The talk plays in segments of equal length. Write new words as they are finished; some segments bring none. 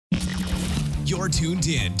You're tuned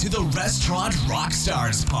in to the Restaurant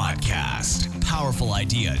Rockstars podcast. Powerful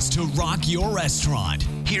ideas to rock your restaurant.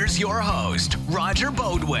 Here's your host, Roger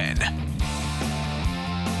Beaudoin.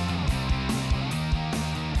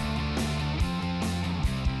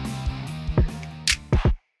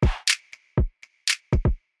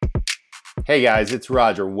 Hey guys, it's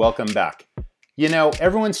Roger. Welcome back. You know,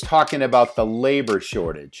 everyone's talking about the labor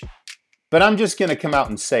shortage, but I'm just going to come out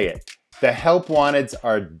and say it. The help wanteds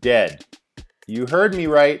are dead. You heard me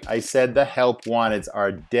right. I said the help wanteds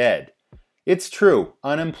are dead. It's true.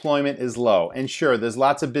 Unemployment is low. And sure, there's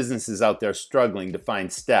lots of businesses out there struggling to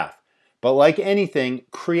find staff. But like anything,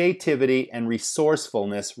 creativity and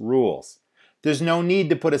resourcefulness rules. There's no need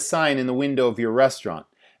to put a sign in the window of your restaurant.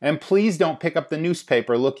 And please don't pick up the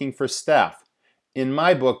newspaper looking for staff. In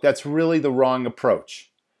my book, that's really the wrong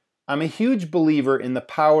approach. I'm a huge believer in the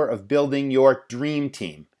power of building your dream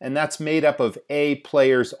team, and that's made up of A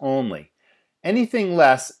players only. Anything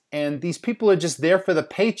less, and these people are just there for the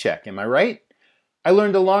paycheck, am I right? I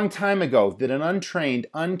learned a long time ago that an untrained,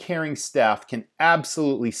 uncaring staff can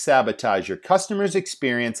absolutely sabotage your customer's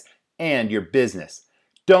experience and your business.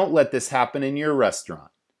 Don't let this happen in your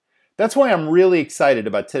restaurant. That's why I'm really excited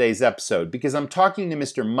about today's episode, because I'm talking to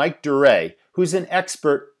Mr. Mike Duray, who's an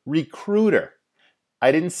expert recruiter.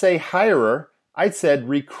 I didn't say hirer, I said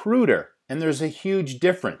recruiter, and there's a huge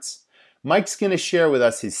difference. Mike's going to share with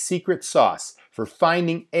us his secret sauce for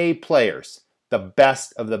finding A players, the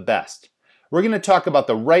best of the best. We're going to talk about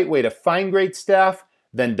the right way to find great staff,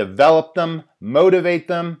 then develop them, motivate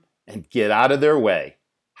them, and get out of their way.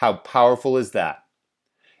 How powerful is that?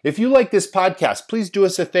 If you like this podcast, please do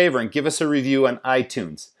us a favor and give us a review on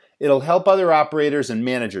iTunes. It'll help other operators and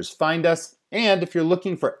managers find us. And if you're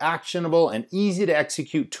looking for actionable and easy to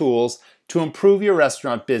execute tools to improve your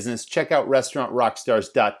restaurant business, check out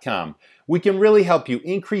restaurantrockstars.com. We can really help you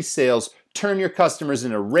increase sales, turn your customers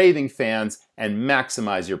into raving fans, and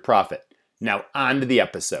maximize your profit. Now on to the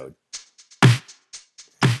episode.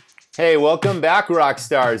 Hey, welcome back,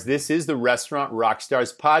 Rockstars. This is the Restaurant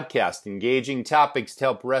Rockstars podcast, engaging topics to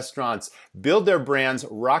help restaurants build their brands,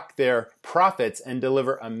 rock their profits, and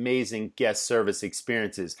deliver amazing guest service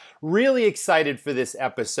experiences. Really excited for this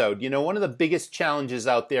episode. You know, one of the biggest challenges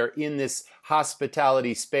out there in this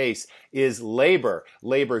hospitality space is labor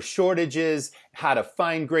shortages, how to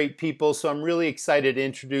find great people. So I'm really excited to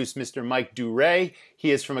introduce Mr. Mike Duray.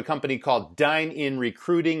 He is from a company called Dine In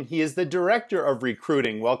Recruiting. He is the director of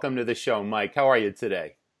recruiting. Welcome to the show, Mike. How are you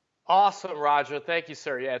today? Awesome, Roger. Thank you,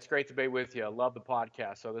 sir. Yeah, it's great to be with you. I love the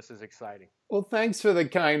podcast, so this is exciting. Well, thanks for the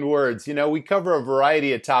kind words. You know, we cover a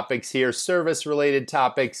variety of topics here, service-related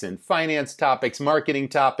topics and finance topics, marketing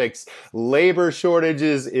topics. Labor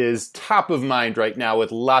shortages is top of mind right now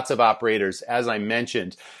with lots of operators, as I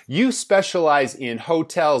mentioned. You specialize in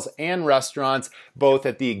hotels and restaurants, both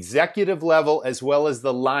at the executive level as well as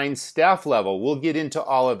the line staff level. We'll get into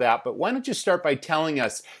all of that, but why don't you start by tell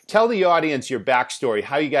the audience your backstory,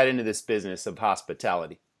 how you got into this business of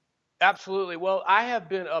hospitality. Absolutely. Well, I have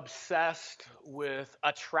been obsessed with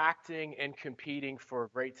attracting and competing for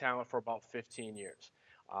great talent for about 15 years.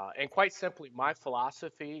 And quite simply, my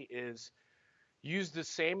philosophy is use the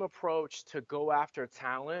same approach to go after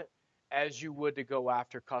talent as you would to go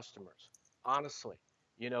after customers. Honestly,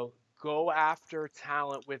 go after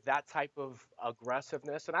talent with that type of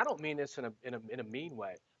aggressiveness. And I don't mean this in a mean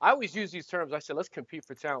way. I always use these terms. I said, let's compete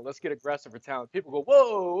for talent. Let's get aggressive for talent. People go,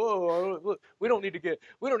 whoa, we don't want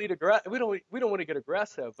to get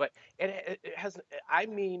aggressive. But I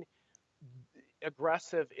mean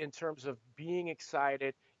aggressive in terms of being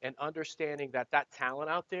excited and understanding that talent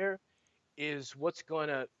out there is what's going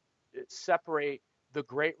to separate the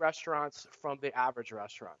great restaurants from the average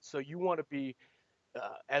restaurant. So you want to be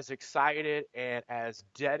as excited and as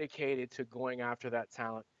dedicated to going after that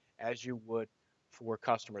talent as you would for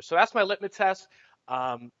customers. So that's my litmus test.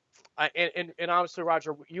 And honestly,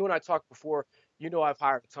 Roger, you and I talked before. I've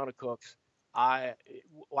hired a ton of cooks. I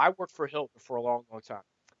worked for Hilton for a long, long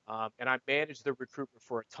time, and I managed the recruitment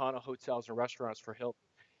for a ton of hotels and restaurants for Hilton.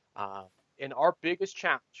 And our biggest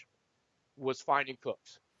challenge was finding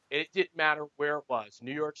cooks. It didn't matter where it was,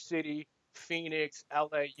 New York City, Phoenix,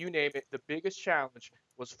 LA, you name it. The biggest challenge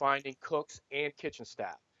was finding cooks and kitchen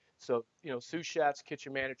staff. So, sous chefs,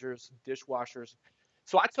 kitchen managers, dishwashers.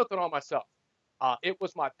 So I took it on myself. It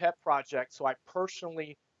was my pet project. So I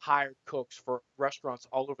personally hired cooks for restaurants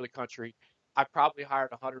all over the country. I probably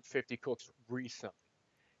hired 150 cooks recently.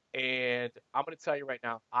 And I'm going to tell you right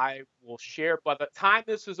now, I will share by the time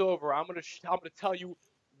this is over, I'm going to tell you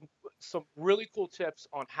some really cool tips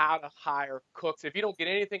on how to hire cooks. If you don't get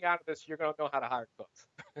anything out of this, you're going to know how to hire cooks.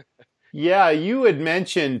 Yeah, you had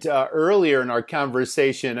mentioned earlier in our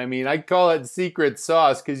conversation, I mean, I call it secret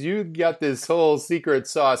sauce because you got this whole secret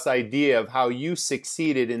sauce idea of how you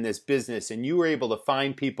succeeded in this business and you were able to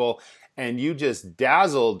find people and you just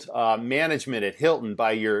dazzled management at Hilton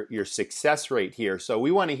by your success rate here. So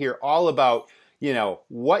we want to hear all about,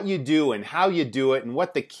 what you do and how you do it and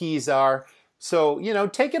what the keys are. So,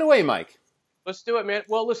 take it away, Mike. Let's do it, man.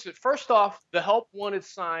 Well, listen, first off, the help wanted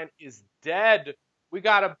sign is dead. We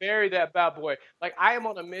got to bury that bad boy. Like, I am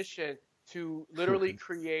on a mission to literally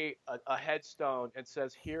create a headstone and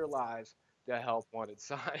says, here lies the help wanted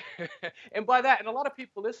sign. And by that, and a lot of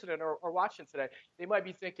people listening or watching today, they might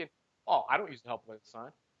be thinking, oh, I don't use the help wanted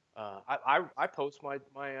sign. I post my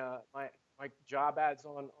job ads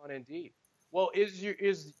on Indeed. Well, is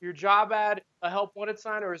your job ad a help wanted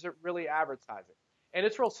sign or is it really advertising? And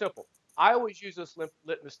it's real simple. I always use this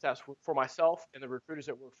litmus test for myself and the recruiters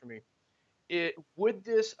that work for me. Would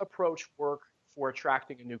this approach work for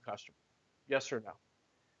attracting a new customer? Yes or no?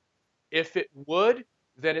 If it would,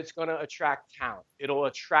 then it's going to attract talent. It'll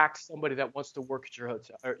attract somebody that wants to work at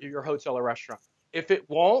your hotel or restaurant. If it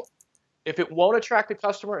won't attract a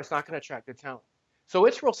customer, it's not going to attract the talent. So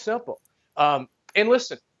it's real simple. And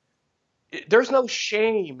listen, there's no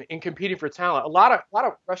shame in competing for talent. A lot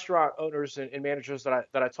of restaurant owners and managers that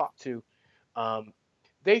I talk to,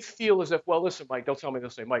 they feel as if, well, listen, Mike, don't tell me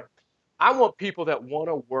this way, Mike. I want people that want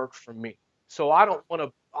to work for me. So I don't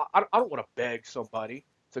want to beg somebody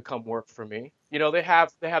to come work for me. They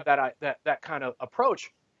have that kind of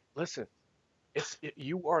approach. Listen,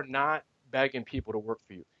 you are not begging people to work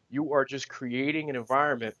for you. You are just creating an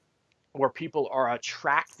environment where people are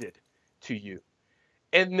attracted to you.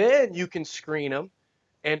 And then you can screen them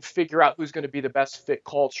and figure out who's going to be the best fit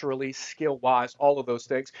culturally, skill-wise, all of those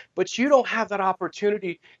things. But you don't have that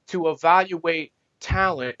opportunity to evaluate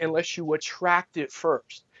talent unless you attract it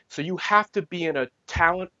first. So you have to be in a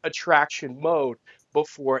talent attraction mode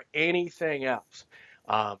before anything else.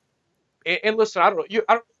 And listen, I don't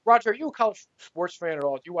know, Roger, are you a college sports fan at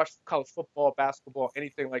all? Do you watch college football, basketball,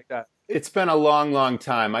 anything like that? It's been a long, long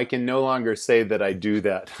time. I can no longer say that I do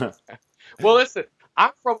that. Well, listen,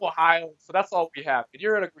 I'm from Ohio, so that's all we have. And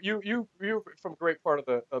you're from a great part of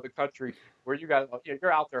the country where you guys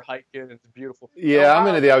you're out there hiking and it's beautiful. Yeah, I'm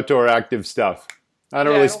into the outdoor active stuff. I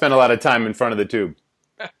don't really spend a lot of time in front of the tube.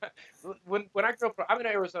 When I grew up, I'm in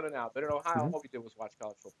Arizona now, but in Ohio, all we did was watch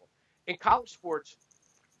college football. In college sports,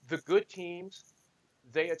 the good teams,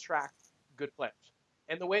 they attract good players.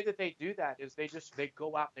 And the way that they do that is they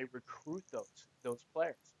go out and they recruit those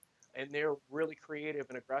players. And they're really creative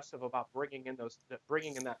and aggressive about bringing in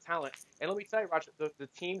that talent. And let me tell you, Roger, the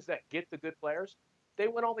teams that get the good players, they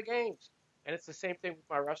win all the games. And it's the same thing with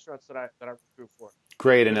my restaurants that I recruit for.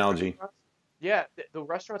 Great analogy. Yeah, the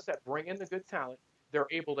restaurants that bring in the good talent, they're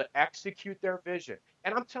able to execute their vision.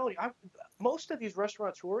 And I'm telling you, most of these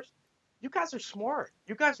restaurateurs, you guys are smart.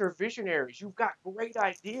 You guys are visionaries. You've got great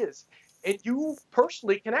ideas, and you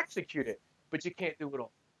personally can execute it, but you can't do it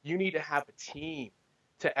all. You need to have a team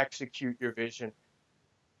to execute your vision.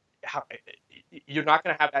 You're not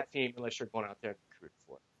going to have that team unless you're going out there and recruiting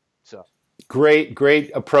for it. So.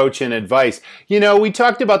 Great approach and advice. We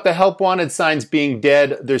talked about the help wanted signs being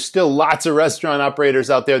dead. There's still lots of restaurant operators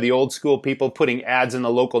out there, the old school people putting ads in the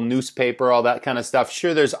local newspaper, all that kind of stuff.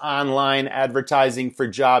 Sure, there's online advertising for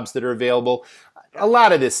jobs that are available. A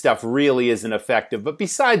lot of this stuff really isn't effective. But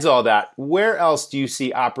besides all that, where else do you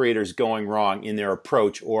see operators going wrong in their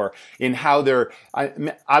approach or in how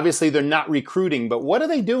obviously they're not recruiting, but what are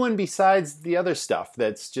they doing besides the other stuff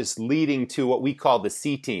that's just leading to what we call the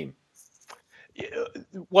C team?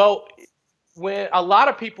 Well, when a lot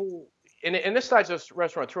of people, and this is not just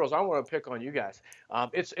restaurateurs, I don't want to pick on you guys.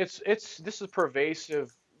 This is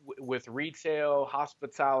pervasive with retail,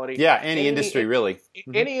 hospitality. Yeah, any industry really.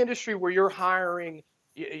 Any industry where you're hiring,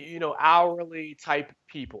 hourly type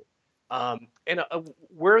people. And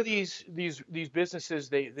where these businesses,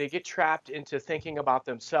 they get trapped into thinking about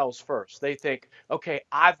themselves first. They think, okay,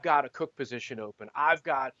 I've got a cook position open. I've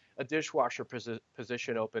got a dishwasher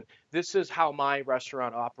position open. This is how my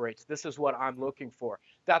restaurant operates. This is what I'm looking for.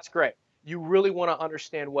 That's great. You really want to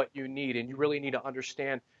understand what you need, and you really need to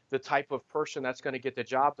understand the type of person that's going to get the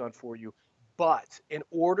job done for you. But in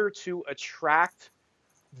order to attract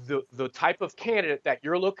the type of candidate that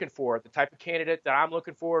you're looking for, the type of candidate that I'm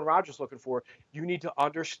looking for and Roger's looking for, you need to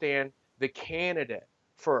understand the candidate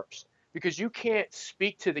first. Because you can't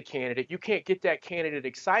speak to the candidate. You can't get that candidate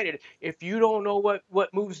excited if you don't know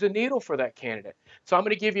what moves the needle for that candidate. So I'm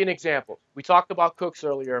going to give you an example. We talked about cooks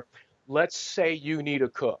earlier. Let's say you need a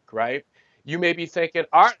cook, right? You may be thinking,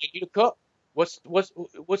 all right, I need a cook.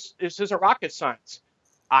 This isn't rocket science.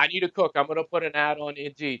 I need a cook. I'm going to put an ad on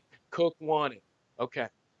Indeed. Cook wanted. Okay.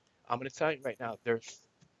 I'm going to tell you right now, there's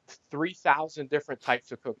 3,000 different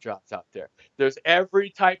types of cook jobs out there. There's every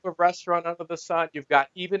type of restaurant under the sun. You've got,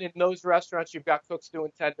 even in those restaurants, you've got cooks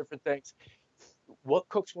doing 10 different things. What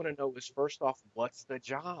cooks want to know is, first off, what's the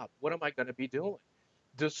job? What am I going to be doing?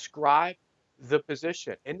 Describe the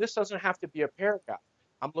position. And this doesn't have to be a paragraph.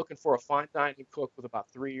 I'm looking for a fine dining cook with about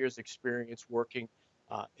 3 years experience working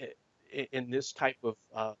uh, in this type of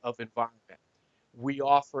environment. We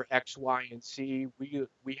offer X, Y, and Z.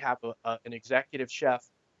 We have an executive chef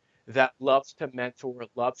that loves to mentor,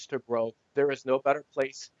 loves to grow. There is no better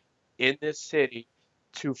place in this city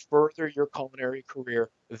to further your culinary career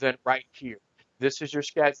than right here. This is your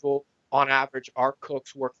schedule. On average, our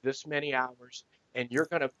cooks work this many hours, and you're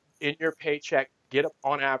going to, in your paycheck, get up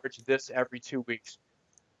on average this every 2 weeks.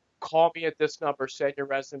 Call me at this number, send your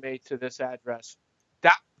resume to this address.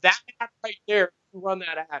 That ad right there, if you run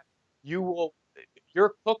that ad, you will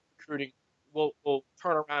your cook recruiting will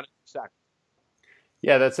turn around in a second.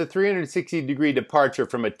 Yeah, that's a 360-degree departure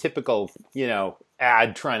from a typical,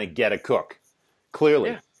 ad trying to get a cook.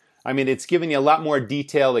 Clearly. Yeah. I mean, it's giving you a lot more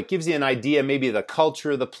detail. It gives you an idea, maybe of the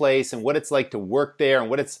culture of the place and what it's like to work there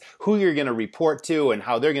and who you're going to report to and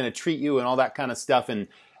how they're going to treat you and all that kind of stuff. And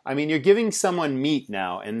I mean, you're giving someone meat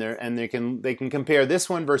now, and they can compare this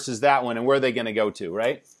one versus that one, and where are they going to go to,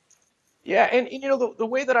 right? Yeah, and the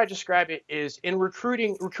way that I describe it is in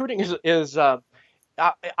recruiting. Recruiting is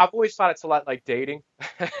I've always thought it's a lot like dating.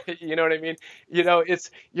 You know what I mean?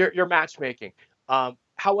 It's you're matchmaking.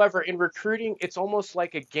 However, in recruiting, it's almost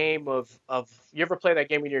like a game of you ever play that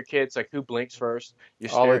game with your kids, like who blinks first? You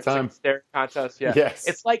All the stare, it's like time. a stare contest. Yeah, Yes.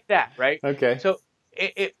 it's like that, right? Okay. So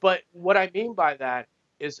but what I mean by that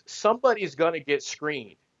is somebody's going to get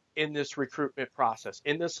screened in this recruitment process,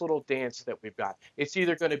 in this little dance that we've got. It's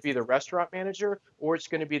either going to be the restaurant manager or it's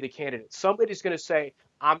going to be the candidate. Somebody's going to say,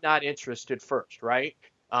 I'm not interested first, right?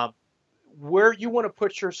 Where you want to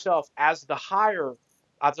put yourself as the hiring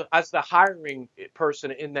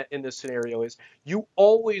person in this scenario is you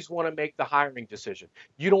always want to make the hiring decision.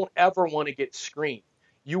 You don't ever want to get screened.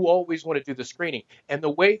 You always want to do the screening. And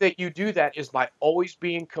the way that you do that is by always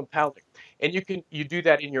being compelling. And you do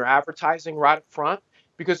that in your advertising right up front.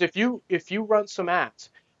 Because if you run some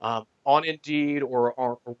ads on Indeed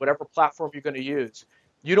or whatever platform you're going to use,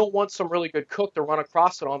 you don't want some really good cook to run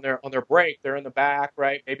across it on their break. They're in the back,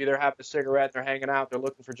 right? Maybe they're having a cigarette, they're hanging out, they're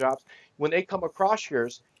looking for jobs. When they come across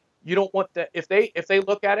yours, you don't want that. If they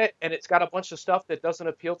look at it and it's got a bunch of stuff that doesn't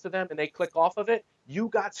appeal to them and they click off of it, you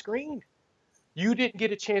got screened. You didn't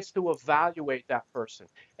get a chance to evaluate that person.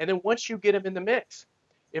 And then once you get them in the mix,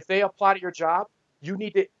 if they apply to your job, you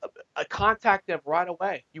need to contact them right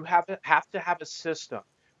away. You have to have a system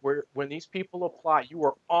where when these people apply, you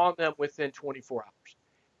are on them within 24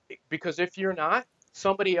 hours. Because if you're not,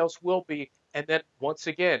 somebody else will be. And then once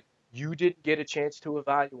again, you didn't get a chance to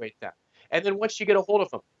evaluate that. And then once you get a hold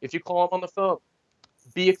of them, if you call them on the phone,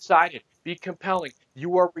 be excited, be compelling.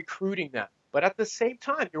 You are recruiting them. But at the same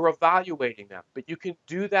time, you're evaluating them. But you can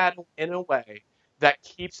do that in a way that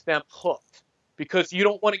keeps them hooked. Because you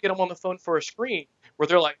don't want to get them on the phone for a screen where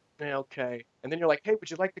they're like, okay. And then you're like, hey, would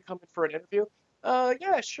you like to come in for an interview?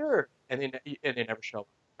 Yeah, sure. And they never show up,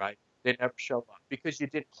 right? They never show up because you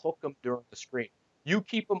didn't hook them during the screen. You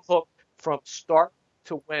keep them hooked from start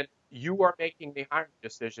to when you are making the hiring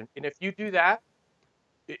decision. And if you do that,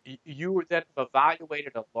 you then have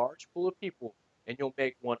evaluated a large pool of people and you'll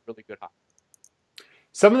make one really good hire.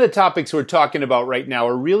 Some of the topics we're talking about right now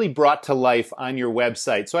are really brought to life on your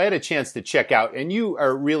website. So I had a chance to check out, and you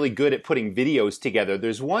are really good at putting videos together.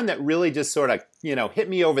 There's one that really just sort of, hit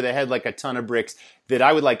me over the head like a ton of bricks that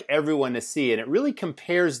I would like everyone to see. And it really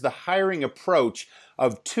compares the hiring approach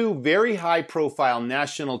of two very high-profile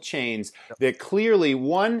national chains that clearly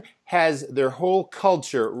one has their whole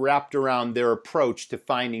culture wrapped around their approach to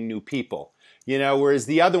finding new people. Whereas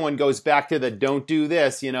the other one goes back to the don't do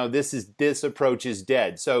this, this approach is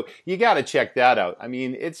dead. So you got to check that out. I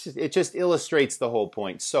mean, it just illustrates the whole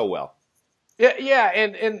point so well. Yeah,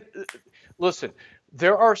 and listen,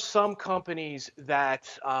 there are some companies that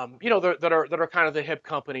that are kind of the hip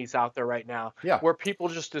companies out there right now, where people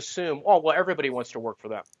just assume, oh, well, everybody wants to work for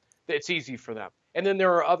them. It's easy for them. And then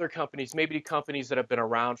there are other companies, maybe companies that have been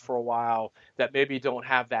around for a while that maybe don't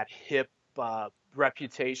have that hip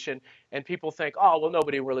reputation, and people think, oh, well,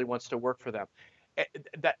 nobody really wants to work for them.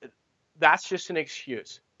 That's just an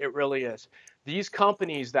excuse. It really is. These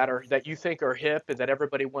companies that you think are hip and that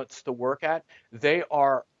everybody wants to work at, they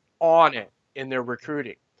are on it in their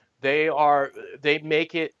recruiting. They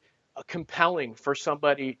make it compelling for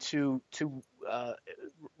somebody to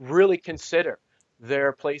really consider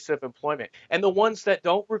their place of employment. And the ones that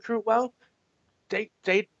don't recruit well, they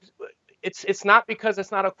it's not because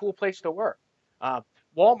it's not a cool place to work. Uh,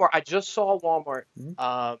 Walmart, I just saw Walmart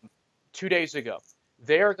Mhm. 2 days ago.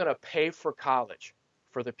 They are going to pay for college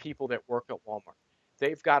for the people that work at Walmart.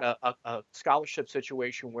 They've got a scholarship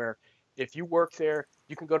situation where if you work there,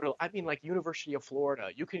 you can go to, I mean, like University of Florida.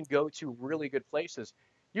 You can go to really good places.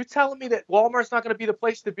 You telling me that Walmart's not going to be the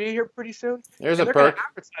place to be here pretty soon? There's And a they're going to perk.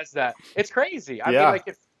 advertise that. It's crazy. I mean, Yeah. like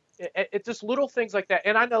if it's just little things like that.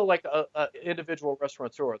 And I know like a individual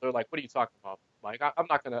restaurateur, they're like, "What are you talking about, Mike? I'm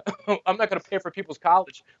not gonna, I'm not gonna pay for people's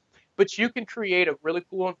college." But you can create a really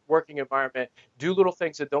cool working environment, do little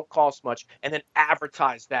things that don't cost much, and then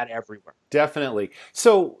advertise that everywhere. Definitely.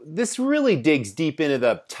 So this really digs deep into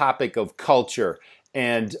the topic of culture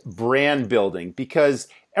and brand building because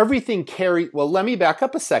everything well, let me back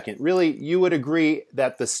up a second. Really, you would agree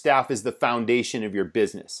that the staff is the foundation of your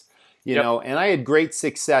business. Yep. And I had great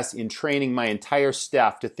success in training my entire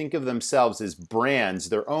staff to think of themselves as brands,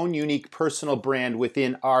 their own unique personal brand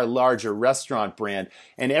within our larger restaurant brand.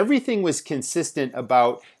 And everything was consistent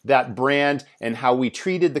about that brand and how we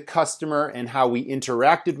treated the customer and how we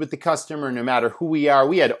interacted with the customer, no matter who we are.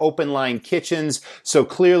 We had open line kitchens, so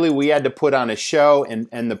clearly we had to put on a show,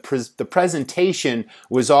 and the presentation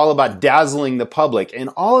was all about dazzling the public. And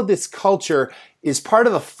all of this culture is part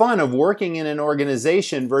of the fun of working in an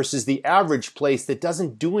organization versus the average place that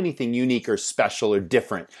doesn't do anything unique or special or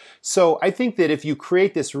different. So I think that if you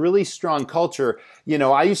create this really strong culture,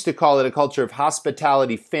 I used to call it a culture of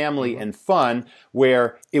hospitality, family, and fun,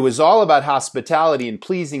 where it was all about hospitality and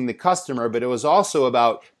pleasing the customer, but it was also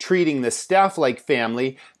about treating the staff like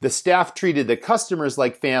family. The staff treated the customers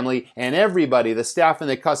like family, and everybody, the staff and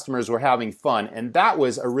the customers, were having fun. And that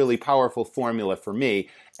was a really powerful formula for me.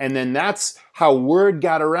 And then that's how word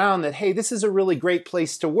got around that, hey, this is a really great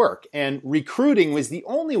place to work. And recruiting was the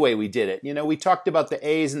only way we did it. We talked about the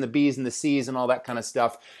A's and the B's and the C's and all that kind of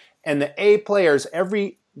stuff. And the A players,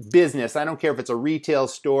 every business, I don't care if it's a retail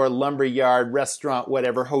store, lumber yard, restaurant,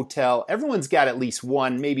 whatever, hotel, everyone's got at least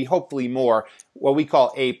one, maybe hopefully more, what we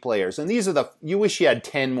call A players. And these are you wish you had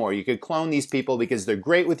 10 more. You could clone these people because they're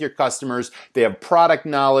great with your customers. They have product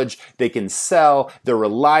knowledge. They can sell. They're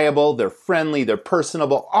reliable. They're friendly. They're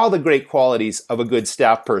personable. All the great qualities of a good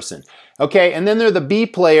staff person. Okay, and then there are the B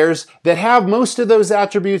players that have most of those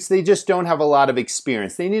attributes. They just don't have a lot of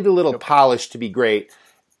experience. They need a little polish to be great.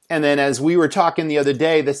 And then as we were talking the other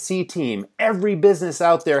day, the C team, every business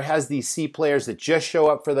out there has these C players that just show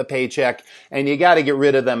up for the paycheck, and you got to get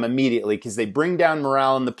rid of them immediately because they bring down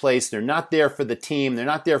morale in the place. They're not there for the team. They're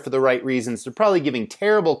not there for the right reasons. They're probably giving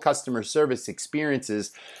terrible customer service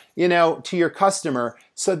experiences, to your customer.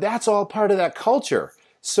 So that's all part of that culture.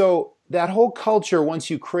 So that whole culture, once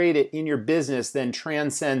you create it in your business, then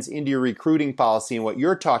transcends into your recruiting policy. And what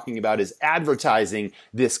you're talking about is advertising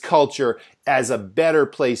this culture as a better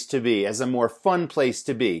place to be, as a more fun place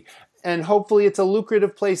to be. And hopefully it's a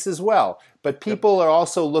lucrative place as well. But people are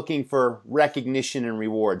also looking for recognition and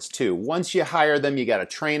rewards too. Once you hire them, you got to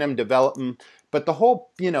train them, develop them. But the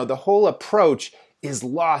whole approach is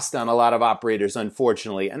lost on a lot of operators,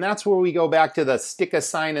 unfortunately. And that's where we go back to the stick a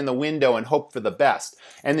sign in the window and hope for the best.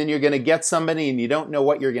 And then you're going to get somebody and you don't know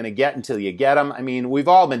what you're going to get until you get them. I mean, we've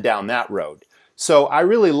all been down that road. So I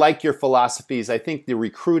really like your philosophies. I think the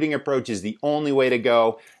recruiting approach is the only way to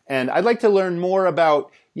go. And I'd like to learn more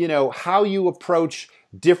about, how you approach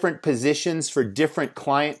different positions for different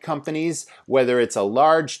client companies, whether it's a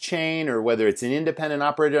large chain or whether it's an independent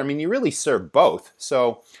operator. I mean, you really serve both.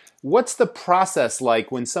 So what's the process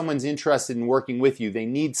like when someone's interested in working with you? They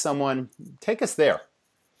need someone. Take us there.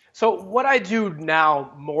 So what I do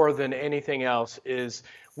now more than anything else is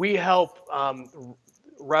we help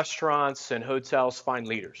restaurants and hotels find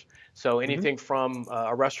leaders. So anything from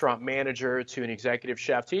a restaurant manager to an executive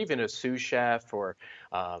chef to even a sous chef or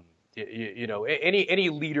any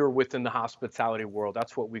leader within the hospitality world.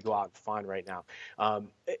 That's what we go out and find right now.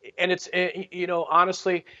 And it's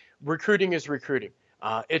honestly, recruiting is recruiting.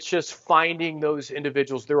 It's just finding those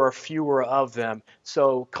individuals. There are fewer of them.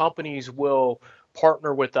 So companies will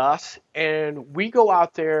partner with us and we go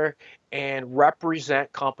out there and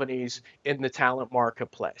represent companies in the talent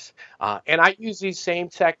marketplace. And I use these same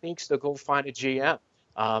techniques to go find a GM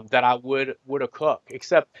that I would a cook,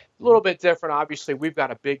 except a little bit different. Obviously, we've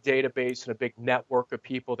got a big database and a big network of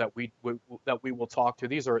people that we will talk to.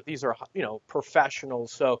 These are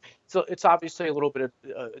professionals, so it's obviously a little bit of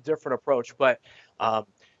a different approach, but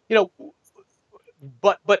the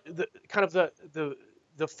kind of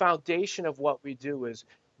the foundation of what we do is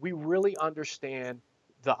we really understand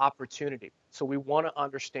the opportunity. So we want to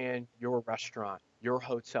understand your restaurant. your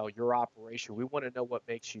hotel, your operation. We want to know what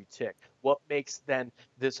makes you tick. What makes then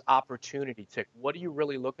this opportunity tick? What are you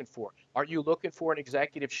really looking for? Are you looking for an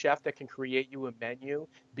executive chef that can create you a menu,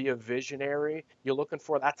 be a visionary? You're looking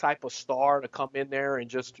for that type of star to come in there and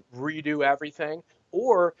just redo everything?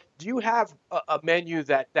 Or do you have a menu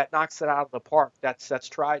that knocks it out of the park, that's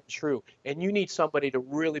tried and true, and you need somebody to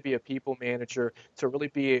really be a people manager, to really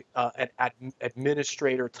be an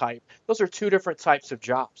administrator type? Those are two different types of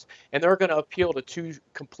jobs, and they're going to appeal to two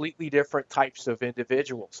completely different types of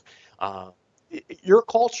individuals. Uh, your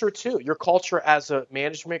culture too, your culture as a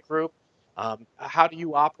management group. How do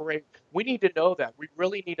you operate? We need to know that. We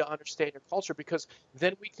really need to understand your culture because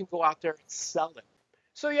then we can go out there and sell it.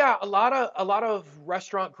 So yeah, a lot of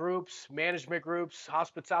restaurant groups, management groups,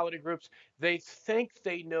 hospitality groups, they think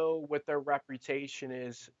they know what their reputation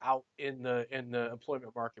is out in the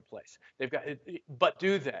employment marketplace. But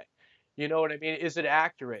do they? You know what I mean? Is it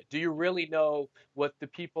accurate? Do you really know what the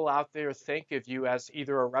people out there think of you as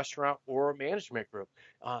either a restaurant or a management group?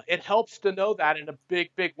 It helps to know that in a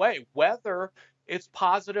big way, whether it's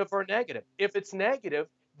positive or negative. If it's negative,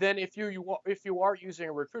 then if you are using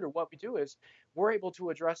a recruiter, what we do is we're able to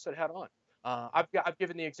address it head on. I've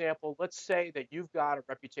given the example. Let's say that you've got a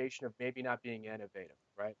reputation of maybe not being innovative,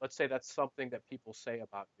 right? Let's say that's something that people say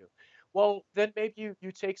about you. Well, then maybe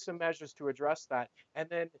you take some measures to address that, and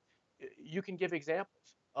then you can give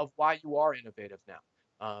examples of why you are innovative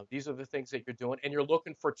now. These are the things that you're doing, and you're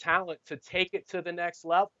looking for talent to take it to the next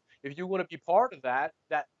level. If you want to be part of that,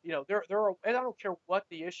 there are, and I don't care what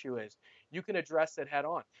the issue is, you can address it head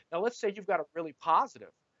on. Now, let's say you've got a really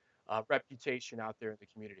positive reputation out there in the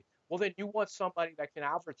community. Well, then you want somebody that can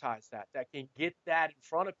advertise that can get that in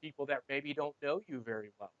front of people that maybe don't know you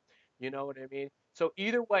very well. You know what I mean? So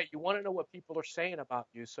either way, you want to know what people are saying about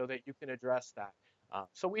you so that you can address that.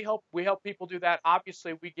 So we help people do that.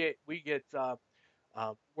 Obviously, we're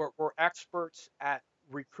experts at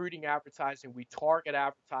recruiting advertising. We target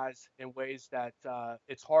advertise in ways that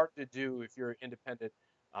it's hard to do if you're an independent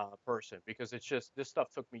person because it's just this stuff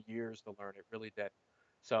took me years to learn. It really did.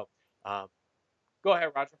 So um, go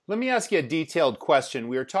ahead, Roger. Let me ask you a detailed question.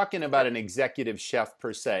 We were talking about Sure. an executive chef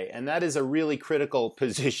per se, and that is a really critical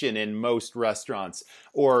position in most restaurants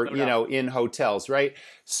or, No doubt. in hotels, right?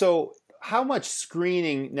 So how much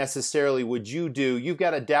screening necessarily would you do? You've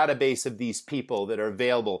got a database of these people that are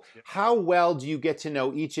available. Yeah. How well do you get to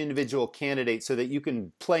know each individual candidate so that you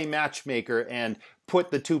can play matchmaker and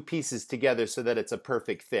put the two pieces together so that it's a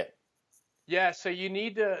perfect fit? Yeah, so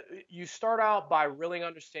you start out by really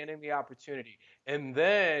understanding the opportunity, and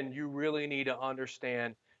then you really need to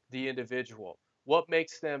understand the individual. What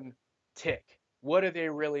makes them tick? What are they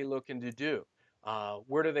really looking to do?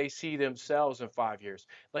 Where do they see themselves in 5 years?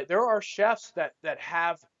 Like there are chefs that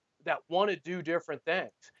want to do different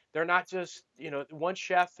things. They're not just, one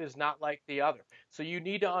chef is not like the other. So you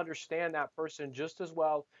need to understand that person just as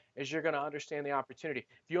well as you're going to understand the opportunity.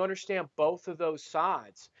 If you understand both of those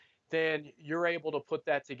sides, then you're able to put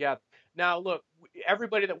that together. Now, look,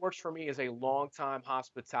 everybody that works for me is a long-time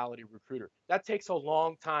hospitality recruiter. That takes a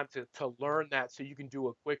long time to learn that so you can do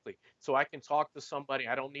it quickly. So I can talk to somebody.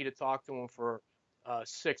 I don't need to talk to them for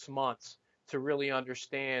 6 months to really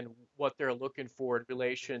understand what they're looking for in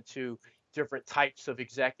relation to different types of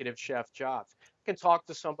executive chef jobs. I can talk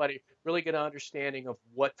to somebody, really get an understanding of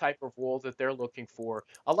what type of role that they're looking for.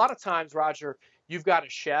 A lot of times, Roger, you've got a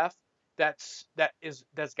chef that's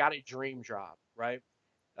got a dream job, right?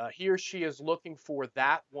 He or she is looking for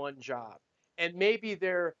that one job, and maybe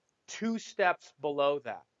they're two steps below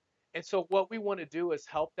that. And so what we want to do is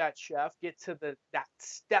help that chef get to that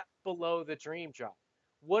step below the dream job.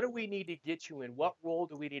 What do we need to get you in? What role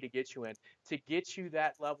do we need to get you in to get you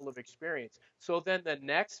that level of experience? So then the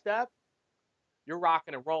next step, you're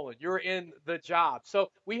rocking and rolling. You're in the job.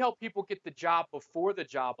 So we help people get the job before the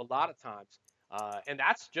job a lot of times. And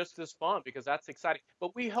that's just as fun because that's exciting.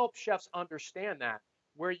 But we help chefs understand that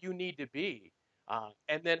where you need to be,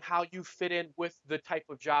 and then how you fit in with the type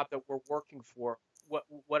of job that we're working for,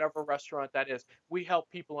 whatever restaurant that is. We help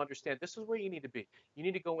people understand this is where you need to be. You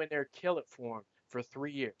need to go in there, kill it for them for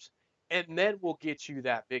 3 years. And then we'll get you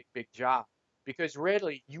that big job because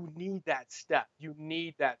really you need that step. You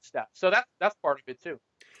need that step. So that's part of it too.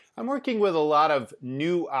 I'm working with a lot of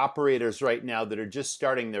new operators right now that are just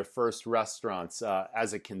starting their first restaurants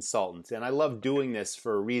as a consultant. And I love doing this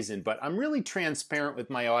for a reason, but I'm really transparent with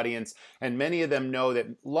my audience. And many of them know that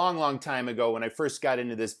long time ago, when I first got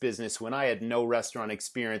into this business, when I had no restaurant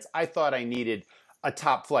experience, I thought I needed a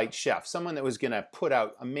top flight chef, someone that was going to put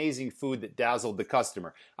out amazing food that dazzled the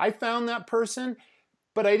customer. I found that person.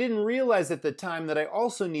 But I didn't realize at the time that I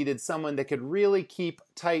also needed someone that could really keep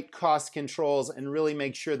tight cost controls and really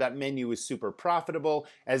make sure that menu was super profitable,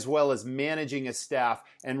 as well as managing a staff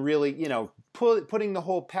and really, putting the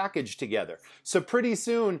whole package together. So pretty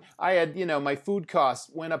soon I had, my food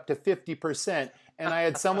costs went up to 50%. And I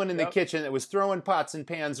had someone in the kitchen that was throwing pots and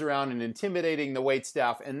pans around and intimidating the wait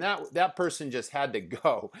staff, and that person just had to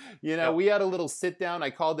go. We had a little sit down.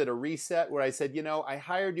 I called it a reset, where I said, I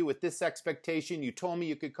hired you with this expectation. You told me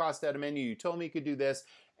you could cost out a menu. You told me you could do this.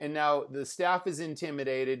 And now the staff is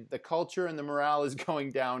intimidated. The culture and the morale is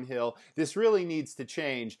going downhill. This really needs to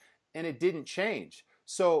change. And it didn't change.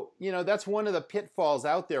 So, that's one of the pitfalls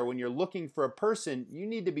out there when you're looking for a person. You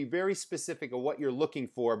need to be very specific of what you're looking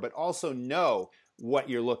for, but also know what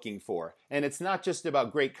you're looking for. And it's not just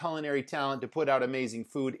about great culinary talent to put out amazing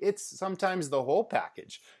food. It's sometimes the whole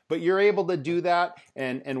package. But you're able to do that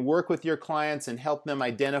and work with your clients and help them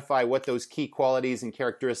identify what those key qualities and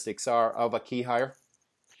characteristics are of a key hire.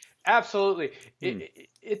 Absolutely.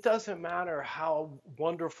 It doesn't matter how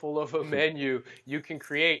wonderful of a menu you can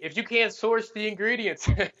create. If you can't source the ingredients,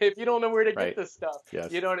 if you don't know where to get this stuff,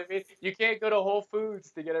 you know what I mean? You can't go to Whole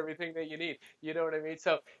Foods to get everything that you need. You know what I mean?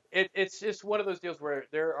 So it's just one of those deals where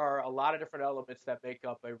there are a lot of different elements that make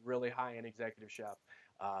up a really high-end executive chef.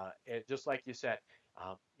 And just like you said,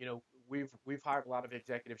 we've hired a lot of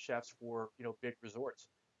executive chefs for, big resorts.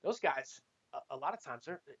 Those guys, a lot of times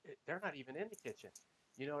they're not even in the kitchen.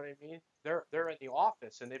 You know what I mean? They're in the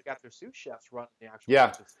office and they've got their sous chefs running the actual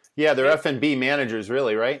office. Yeah, they're F&B managers,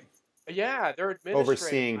 really, right? Yeah, they're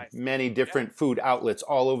overseeing many different food outlets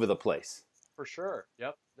all over the place. For sure.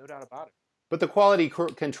 Yep, no doubt about it. But the quality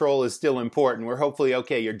control is still important. We're hopefully,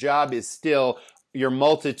 your job is still your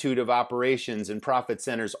multitude of operations and profit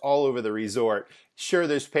centers all over the resort. Sure,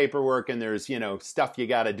 there's paperwork and there's, stuff you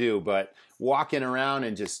got to do, but walking around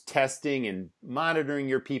and just testing and monitoring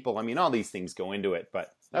your people, all these things go into it,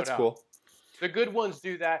 but that's cool. The good ones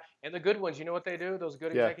do that, and the good ones, you know what they do, those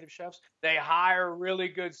good executive chefs? They hire really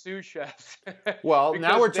good sous chefs. Well,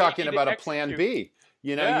 now we're talking about a plan B.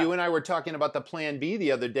 You and I were talking about the plan B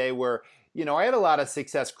the other day where, I had a lot of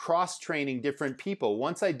success cross-training different people.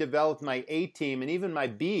 Once I developed my A team and even my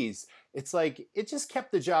Bs, it's like it just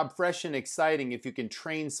kept the job fresh and exciting if you can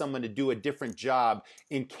train someone to do a different job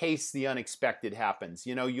in case the unexpected happens.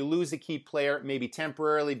 You lose a key player maybe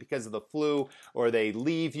temporarily because of the flu, or they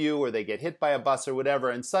leave you, or they get hit by a bus or whatever,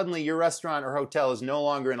 and suddenly your restaurant or hotel is no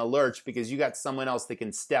longer in a lurch because you got someone else that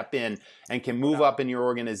can step in and can move up in your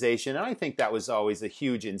organization. And I think that was always a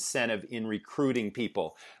huge incentive in recruiting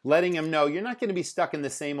people, letting them know you're not going to be stuck in the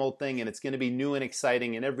same old thing, and it's going to be new and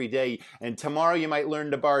exciting, and every day, and tomorrow you might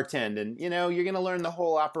learn to bartend, and you're going to learn the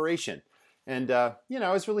whole operation. And I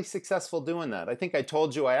was really successful doing that. I think I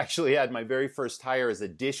told you I actually had my very first hire as a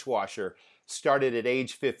dishwasher, started at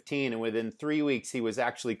age 15, and within 3 weeks he was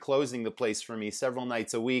actually closing the place for me several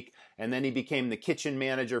nights a week, and then he became the kitchen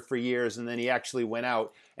manager for years, and then he actually went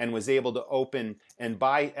out and was able to open and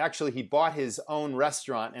he bought his own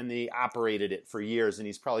restaurant and he operated it for years, and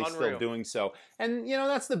he's probably still doing so. And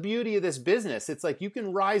that's the beauty of this business. It's like you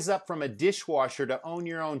can rise up from a dishwasher to own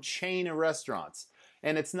your own chain of restaurants.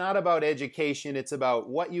 And it's not about education. It's about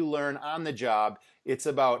what you learn on the job. It's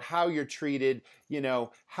about how you're treated,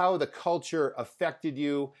 how the culture affected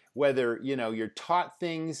you, whether, you're taught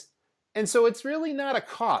things. And so it's really not a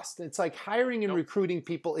cost. It's like hiring and recruiting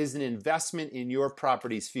people is an investment in your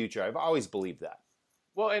property's future. I've always believed that.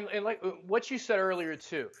 Well, and like what you said earlier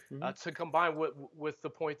too, to combine with the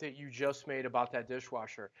point that you just made about that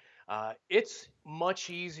dishwasher, it's much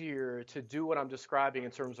easier to do what I'm describing in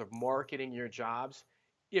terms of marketing your jobs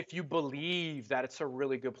if you believe that it's a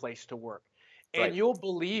really good place to work. And you'll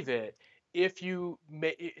believe it if you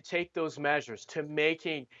take those measures to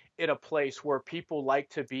making it a place where people like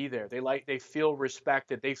to be there. They feel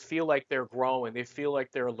respected. They feel like they're growing. They feel like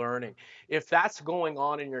they're learning. If that's going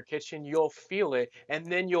on in your kitchen, you'll feel it, and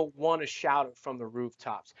then you'll want to shout it from the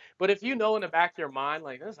rooftops. But if you know in the back of your mind,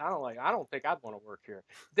 like this, I don't think I'd want to work here,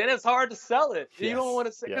 then it's hard to sell it. Yes, you don't want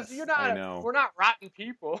to say, because we're not rotten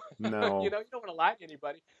people. No. You don't want to lie to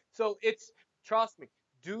anybody. So trust me.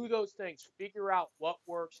 Do those things. Figure out what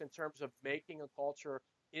works in terms of making a culture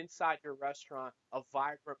inside your restaurant a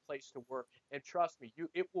vibrant place to work. And trust me,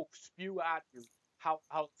 it will spew out you how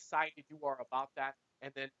excited you are about that.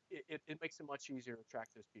 And then it makes it much easier to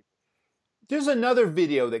attract those people. There's another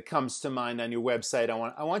video that comes to mind on your website.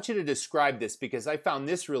 I want you to describe this because I found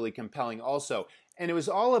this really compelling also. And it was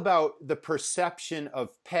all about the perception of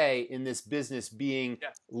pay in this business being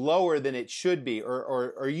lower than it should be,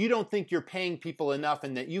 or you don't think you're paying people enough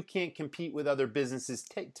and that you can't compete with other businesses.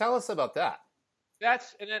 Tell us about that.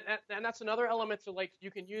 And that's another element to, like,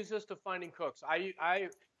 you can use this to finding cooks. I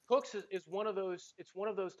cooks is one of those, it's one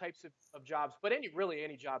of those types of jobs, but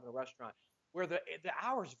any job in a restaurant where the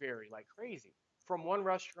hours vary like crazy from one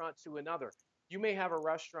restaurant to another. You may have a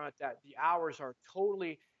restaurant that the hours are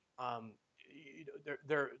totally um,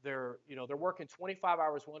 they're working 25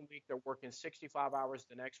 hours one week, they're working 65 hours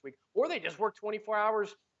the next week, or they just work 24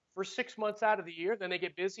 hours for 6 months out of the year, then they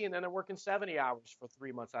get busy and then they're working 70 hours for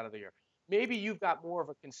 3 months out of the year. Maybe you've got more of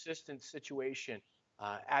a consistent situation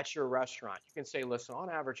at your restaurant. You can say, listen, on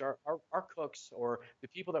average, our cooks or the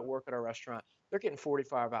people that work at our restaurant, they're getting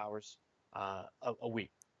 45 hours a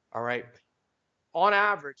week. All right. On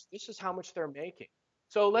average, this is how much they're making.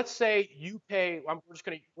 So let's say you pay. I'm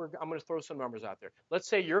gonna throw some numbers out there. Let's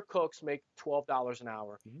say your cooks make $12 an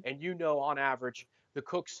hour, Mhm. and on average the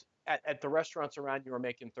cooks at the restaurants around you are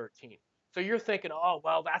making 13. So you're thinking, oh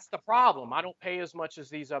well, that's the problem. I don't pay as much as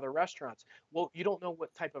these other restaurants. Well, you don't know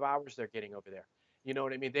what type of hours they're getting over there. You know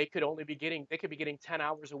what I mean? They could be getting 10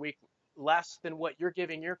 hours a week less than what you're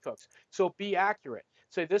giving your cooks. So be accurate.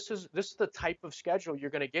 So this is the type of schedule you're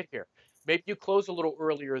going to get here. Maybe you close a little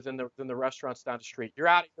earlier than the restaurants down the street. You're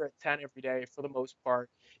out of here at 10 every day for the most part.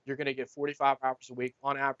 You're going to get 45 hours a week.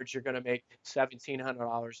 On average, you're going to make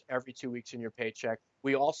 $1,700 every 2 weeks in your paycheck.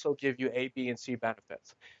 We also give you A, B, and C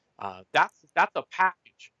benefits. That's a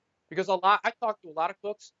package, because I talk to a lot of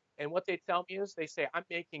cooks, and what they tell me is they say, I'm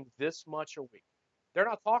making this much a week. They're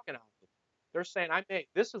not talking hourly. They're saying,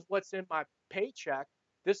 this is what's in my paycheck.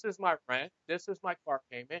 This is my rent. This is my car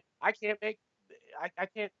payment. I can't make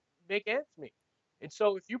ends meet. And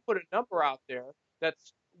so if you put a number out there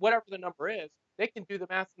that's whatever the number is, they can do the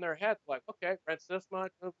math in their head, like, okay, rent's this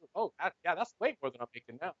much. Oh, yeah, that's way more than I'm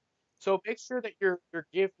making now. So make sure that you're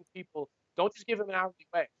giving people, don't just give them an hourly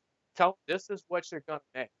wage. Tell them this is what you're gonna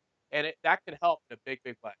make, and that can help in a big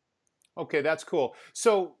way. Okay, that's cool.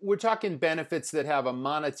 So we're talking benefits that have a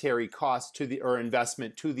monetary cost to the or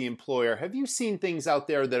investment to the employer. Have you seen things out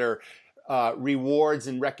there that are rewards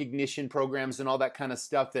and recognition programs and all that kind of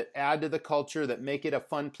stuff that add to the culture, that make it a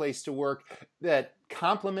fun place to work, that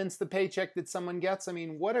complements the paycheck that someone gets? I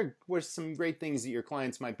mean, what are some great things that your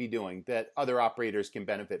clients might be doing that other operators can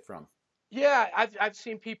benefit from? Yeah, I've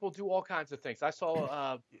seen people do all kinds of things. I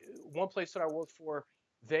saw one place that I worked for.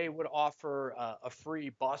 They would offer a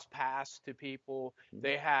free bus pass to people.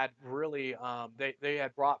 They had really they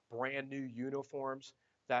had brought brand new uniforms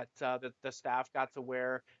that the staff got to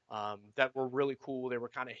wear, that were really cool. They were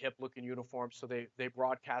kind of hip looking uniforms, so they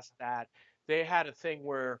broadcast that. They had a thing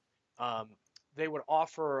where um, they would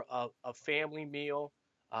offer a family meal,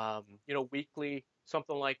 weekly,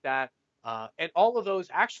 something like that, and all of those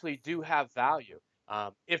actually do have value.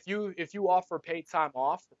 If you offer paid time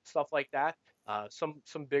off, stuff like that,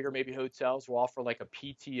 some bigger maybe hotels will offer like a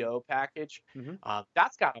PTO package. Hmm.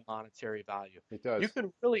 That's got a monetary value. It You does.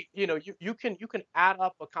 can really, you can add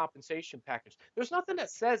up a compensation package. There's nothing that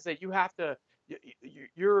says that you have to.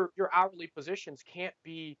 Your hourly positions can't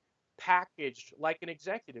be packaged like an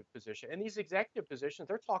executive position. And these executive positions,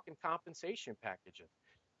 they're talking compensation packages.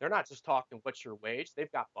 They're not just talking what's your wage.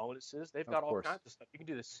 They've got bonuses. They've Of got all course. kinds of stuff. You can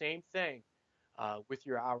do the same thing with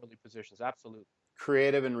your hourly positions. Absolutely.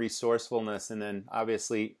 Creative and resourcefulness, and then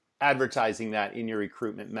obviously advertising that in your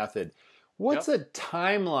recruitment method. What's Yep. a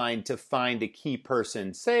timeline to find a key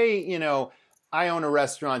person? Say, I own a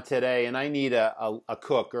restaurant today and I need a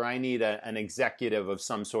cook, or I need an executive of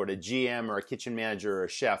some sort, a GM or a kitchen manager or a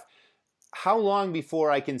chef. How long before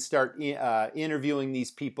I can start interviewing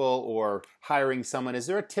these people or hiring someone? Is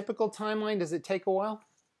there a typical timeline? Does it take a while?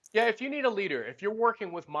 Yeah, if you need a leader, if you're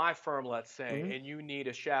working with my firm, let's say, Hmm. and you need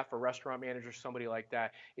a chef, a restaurant manager, somebody like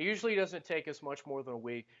that, it usually doesn't take us much more than a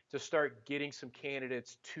week to start getting some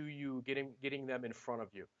candidates to you, getting them in front of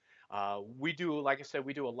you. We do, like I said,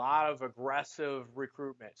 we do a lot of aggressive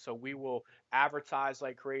recruitment. So we will advertise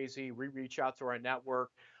like crazy. We reach out to our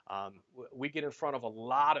network. We get in front of a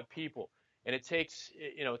lot of people, and it takes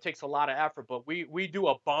a lot of effort, but we do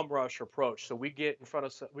a bum rush approach. So we get in front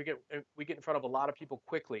of a lot of people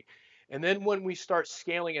quickly, and then when we start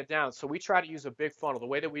scaling it down, so we try to use a big funnel. The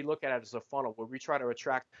way that we look at it is a funnel where we try to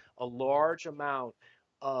attract a large amount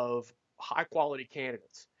of high quality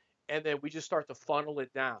candidates, and then we just start to funnel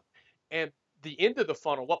it down. And the end of the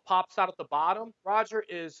funnel, what pops out at the bottom, Roger,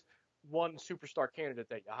 is one superstar candidate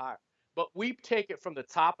that you hire. But we take it from the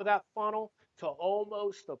top of that funnel to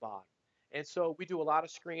almost the bottom. And so we do a lot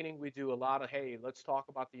of screening. We do a lot of, hey, let's talk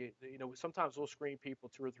about sometimes we'll screen people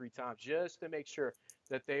 2 or 3 times just to make sure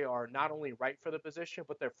that they are not only right for the position,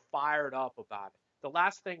 but they're fired up about it. The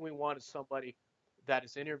last thing we want is somebody that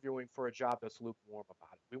is interviewing for a job that's lukewarm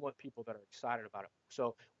about it. We want people that are excited about it.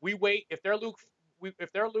 So we wait. If they're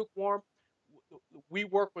if they're lukewarm, we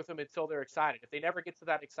work with them until they're excited. If they never get to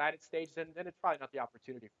that excited stage, then it's probably not the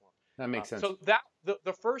opportunity for them. That makes sense. So that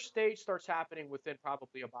the first stage starts happening within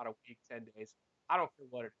probably about a week, 10 days. I don't care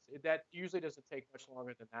what it is. That usually doesn't take much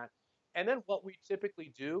longer than that. And then what we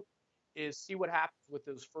typically do is see what happens with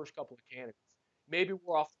those first couple of candidates. Maybe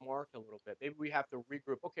we're off the mark a little bit. Maybe we have to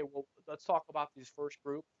regroup. Okay, well, let's talk about these first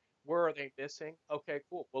group. Where are they missing? Okay,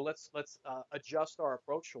 cool. Well, let's adjust our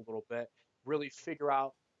approach a little bit, really figure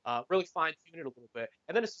out, really fine tune it a little bit.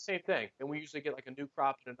 And then it's the same thing. And we usually get like a new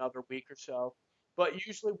crop in another week or so. But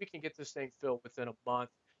usually we can get this thing filled within a month.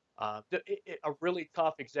 A really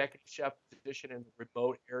tough executive chef position in the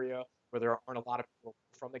remote area where there aren't a lot of people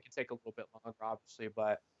from, they can take a little bit longer, obviously.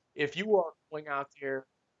 But if you are going out there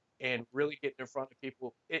and really getting in front of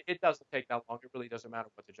people, it doesn't take that long. It really doesn't matter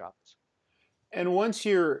what the job is. And once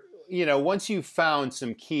you've found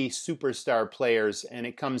some key superstar players and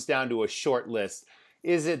it comes down to a short list,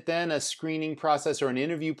 is it then a screening process or an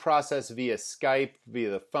interview process via Skype, via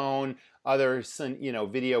the phone,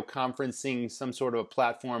 video conferencing, some sort of a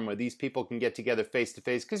platform where these people can get together face to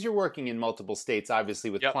face? Because you're working in multiple states, obviously,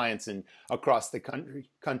 with clients across the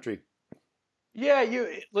country. Yeah,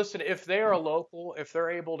 listen. If they are local, if they're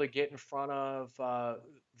able to get in front of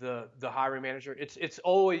the hiring manager, it's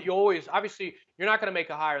always obviously you're not going to make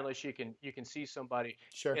a hire unless you can see somebody.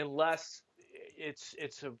 Sure. Unless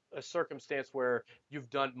it's a circumstance where you've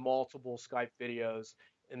done multiple Skype videos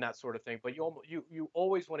and that sort of thing. But you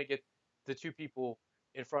always want to get the two people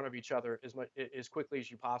in front of each other as quickly as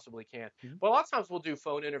you possibly can. Mm-hmm. But a lot of times we'll do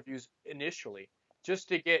phone interviews initially just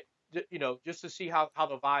to get, just to see how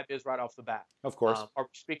the vibe is right off the bat. Of course. Are we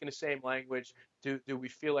speaking the same language? Do we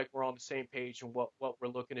feel like we're on the same page and what we're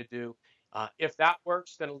looking to do? If that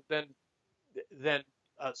works, then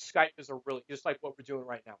Skype is just like what we're doing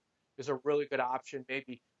right now, is a really good option.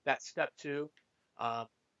 Maybe that's step 2.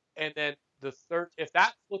 And then the third, if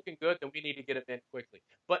that's looking good, then we need to get them in quickly.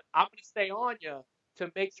 But I'm going to stay on you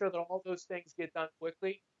to make sure that all those things get done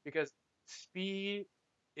quickly, because speed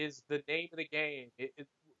is the name of the game.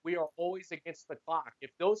 We are always against the clock. If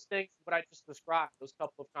those things, what I just described, those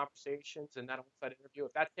couple of conversations and that on-site interview,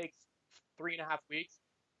 if that takes 3.5 weeks,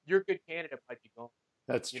 your good candidate might be gone.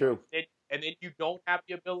 That's true. And then you don't have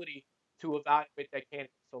the ability to evaluate that candidate.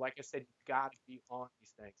 So like I said, you've got to be on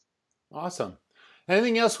these things. Awesome.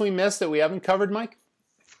 Anything else we missed that we haven't covered, Mike?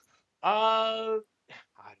 I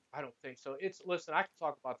don't think so. Listen, I can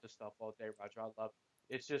talk about this stuff all day, Roger. I love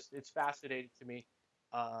it. It's fascinating to me.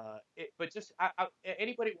 But just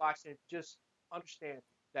anybody watching, just understand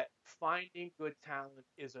that finding good talent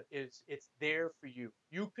it's there for you.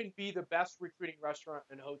 You can be the best recruiting restaurant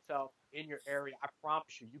and hotel in your area. I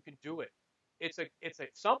promise you, you can do it.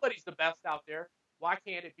 Somebody's the best out there. Why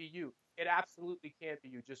can't it be you? It absolutely can be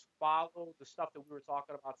you. Just follow the stuff that we were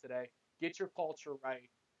talking about today. Get your culture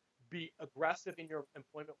right. Be aggressive in your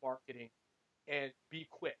employment marketing, and be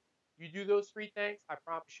quick. You do those 3 things, I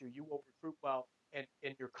promise you will recruit well, and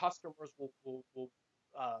your customers will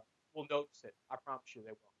notice it. I promise you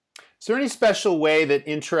they will. Is there any special way that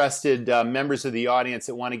interested members of the audience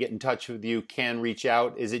that want to get in touch with you can reach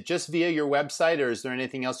out? Is it just via your website, or is there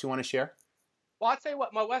anything else you want to share? Well, I'll tell you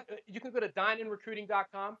what, you can go to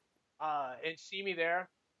dineinrecruiting.com and see me there.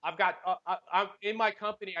 I've got, I'm in my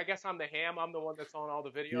company. I guess I'm the ham. I'm the one that's on all the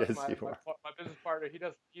videos. Yes, my business partner,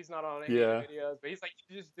 he's not on any videos, but he's like,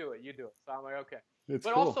 you just do it. You do it. So I'm like, okay. But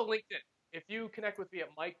cool. Also LinkedIn. If you connect with me at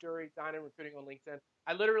Mike Dury, Dine in Recruiting on LinkedIn,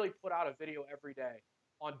 I literally put out a video every day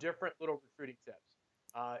on different little recruiting tips.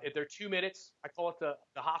 If they're 2 minutes, I call it the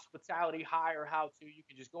hospitality hire how-to. You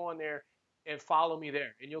can just go on there and follow me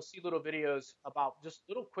there, and you'll see little videos about just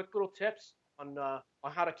quick little tips on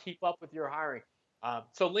how to keep up with your hiring.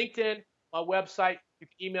 So LinkedIn, my website, you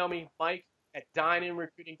can email me, Mike at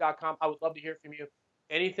dineinrecruiting.com. I would love to hear from you.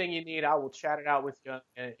 Anything you need, I will chat it out with you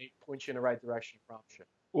and point you in the right direction, I promise you.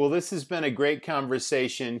 Well, this has been a great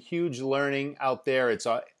conversation, huge learning out there.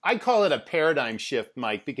 I call it a paradigm shift,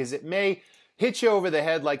 Mike, because it may hit you over the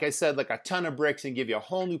head, like I said, like a ton of bricks, and give you a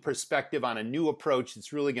whole new perspective on a new approach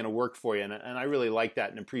that's really going to work for you. And I really like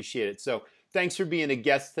that and appreciate it. So thanks for being a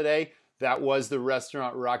guest today. That was the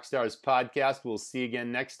Restaurant Rockstars podcast. We'll see you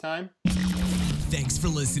again next time. Thanks for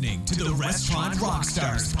listening to the Restaurant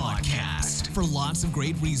Rockstars podcast. For lots of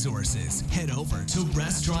great resources, head over to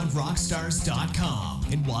restaurantrockstars.com.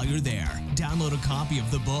 And while you're there, download a copy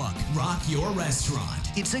of the book, Rock Your Restaurant.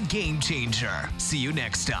 It's a game changer. See you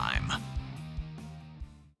next time.